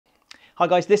Hi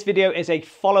guys, this video is a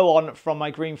follow-on from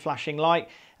my green flashing light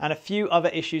and a few other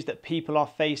issues that people are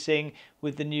facing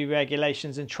with the new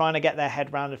regulations and trying to get their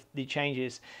head around the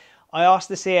changes. I asked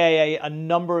the CAA a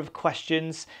number of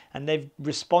questions and they've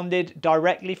responded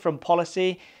directly from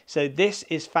policy. So this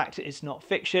is fact, it's not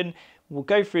fiction. We'll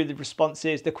go through the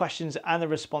responses, the questions and the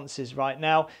responses right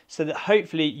now so that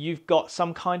hopefully you've got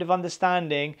some kind of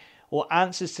understanding or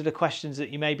answers to the questions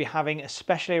that you may be having,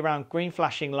 especially around green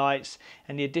flashing lights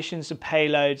and the additions of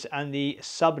payloads and the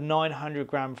sub 900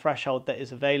 gram threshold that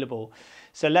is available.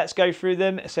 So let's go through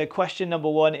them. So question number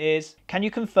one is, can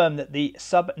you confirm that the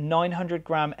sub 900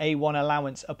 gram A1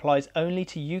 allowance applies only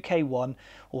to UK1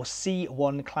 or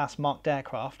C1 class marked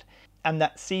aircraft, and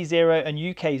that C0 and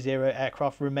UK0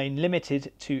 aircraft remain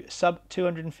limited to sub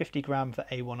 250 gram for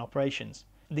A1 operations?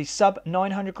 The sub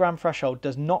 900 gram threshold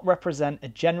does not represent a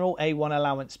general A1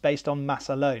 allowance based on mass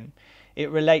alone. It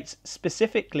relates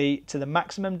specifically to the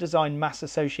maximum design mass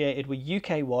associated with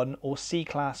UK1 or C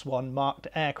Class 1 marked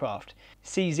aircraft.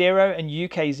 C0 and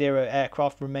UK0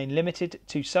 aircraft remain limited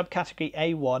to subcategory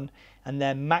A1 and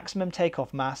their maximum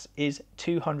takeoff mass is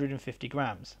 250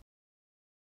 grams.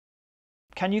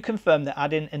 Can you confirm that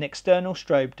adding an external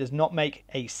strobe does not make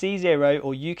a C0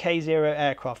 or UK0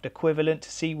 aircraft equivalent to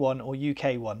C1 or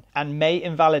UK1 and may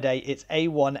invalidate its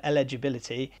A1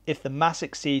 eligibility if the mass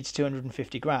exceeds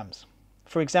 250 grams?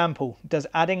 For example, does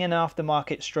adding an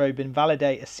aftermarket strobe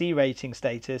invalidate a C rating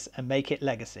status and make it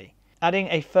legacy? Adding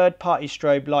a third-party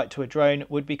strobe light to a drone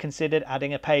would be considered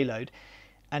adding a payload,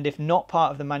 and if not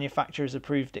part of the manufacturer's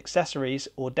approved accessories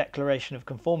or declaration of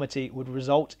conformity would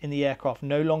result in the aircraft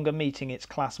no longer meeting its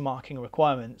class marking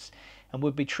requirements and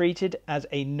would be treated as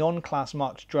a non-class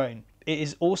marked drone. It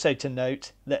is also to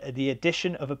note that the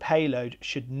addition of a payload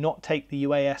should not take the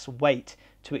UAS weight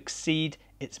to exceed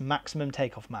its maximum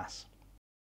takeoff mass.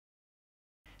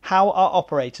 How are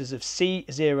operators of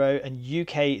C0 and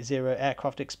UK0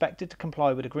 aircraft expected to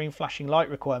comply with a green flashing light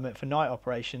requirement for night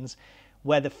operations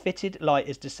where the fitted light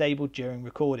is disabled during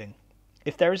recording?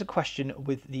 If there is a question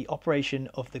with the operation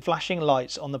of the flashing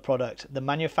lights on the product, the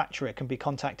manufacturer can be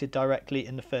contacted directly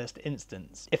in the first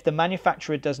instance. If the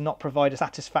manufacturer does not provide a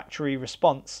satisfactory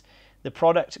response, the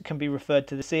product can be referred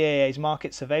to the CAA's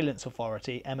Market Surveillance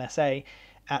Authority, MSA,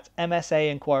 at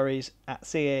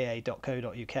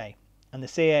msainquiries@caa.co.uk, and the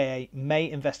CAA may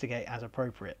investigate as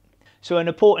appropriate. So an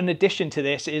important addition to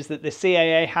this is that the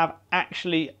CAA have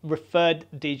actually referred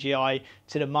DJI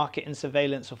to the Market and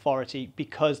Surveillance Authority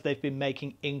because they've been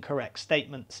making incorrect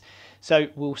statements. So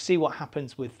we'll see what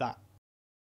happens with that.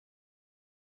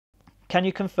 Can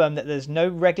you confirm that there's no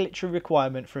regulatory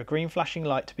requirement for a green flashing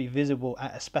light to be visible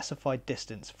at a specified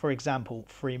distance, for example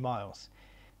 3 miles?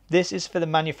 This is for the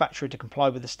manufacturer to comply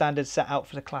with the standards set out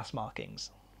for the class markings.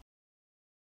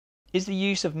 Is the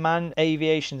use of manned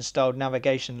aviation style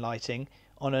navigation lighting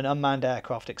on an unmanned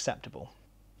aircraft acceptable?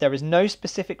 There is no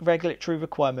specific regulatory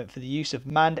requirement for the use of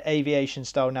manned aviation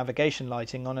style navigation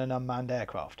lighting on an unmanned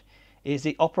aircraft. It is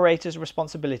the operator's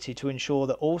responsibility to ensure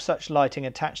that all such lighting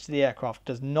attached to the aircraft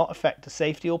does not affect the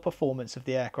safety or performance of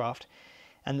the aircraft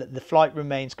and that the flight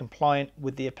remains compliant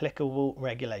with the applicable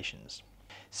regulations.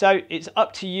 So it's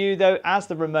up to you though, as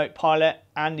the remote pilot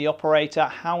and the operator,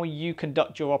 how you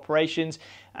conduct your operations,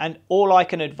 and all I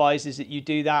can advise is that you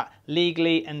do that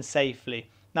legally and safely.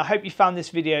 Now I hope you found this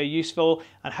video useful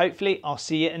and hopefully I'll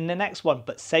see you in the next one,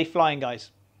 but safe flying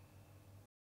guys.